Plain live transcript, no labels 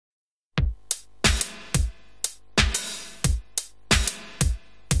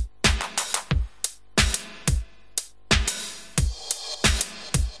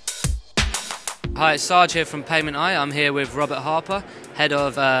Hi, it's Sarge here from PaymentEye. I'm here with Robert Harper, Head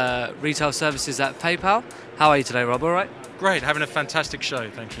of Retail Services at PayPal. How are you today, Rob? All right? Great, having a fantastic show,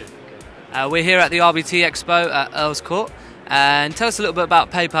 thank you. We're here at the RBT Expo at Earls Court. And tell us a little bit about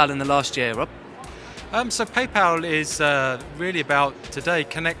PayPal in the last year, Rob. So PayPal is really about today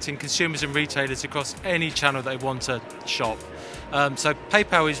connecting consumers and retailers across any channel they want to shop. So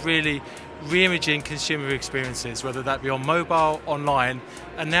PayPal is really re-imaging consumer experiences, whether that be on mobile, online,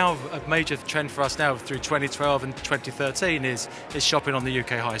 and now a major trend for us now through 2012 and 2013 is shopping on the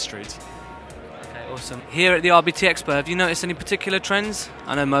UK high street. Okay, awesome. Here at the RBT Expo, have you noticed any particular trends?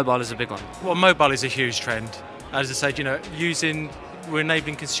 I know mobile is a big one. Well, mobile is a huge trend. As I said, we're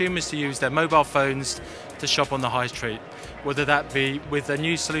enabling consumers to use their mobile phones to shop on the high street, whether that be with a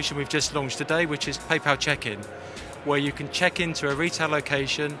new solution we've just launched today, which is PayPal Check-in, where you can check into a retail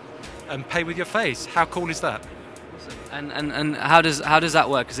location and pay with your face. How cool is that? And how does that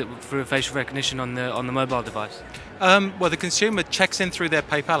work? Is it through facial recognition on the mobile device? Well, the consumer checks in through their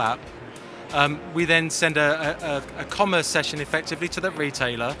PayPal app. We then send a commerce session effectively to the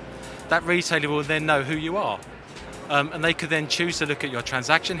retailer. That retailer will then know who you are. And they could then choose to look at your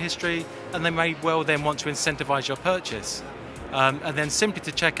transaction history, and they may well then want to incentivize your purchase. And then simply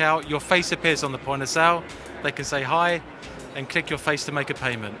to check out, your face appears on the point of sale. They can say hi and click your face to make a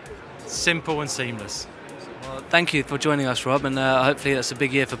payment. Simple and seamless. Well, thank you for joining us, Rob, and hopefully that's a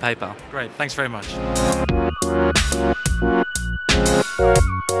big year for PayPal. Great, thanks very much.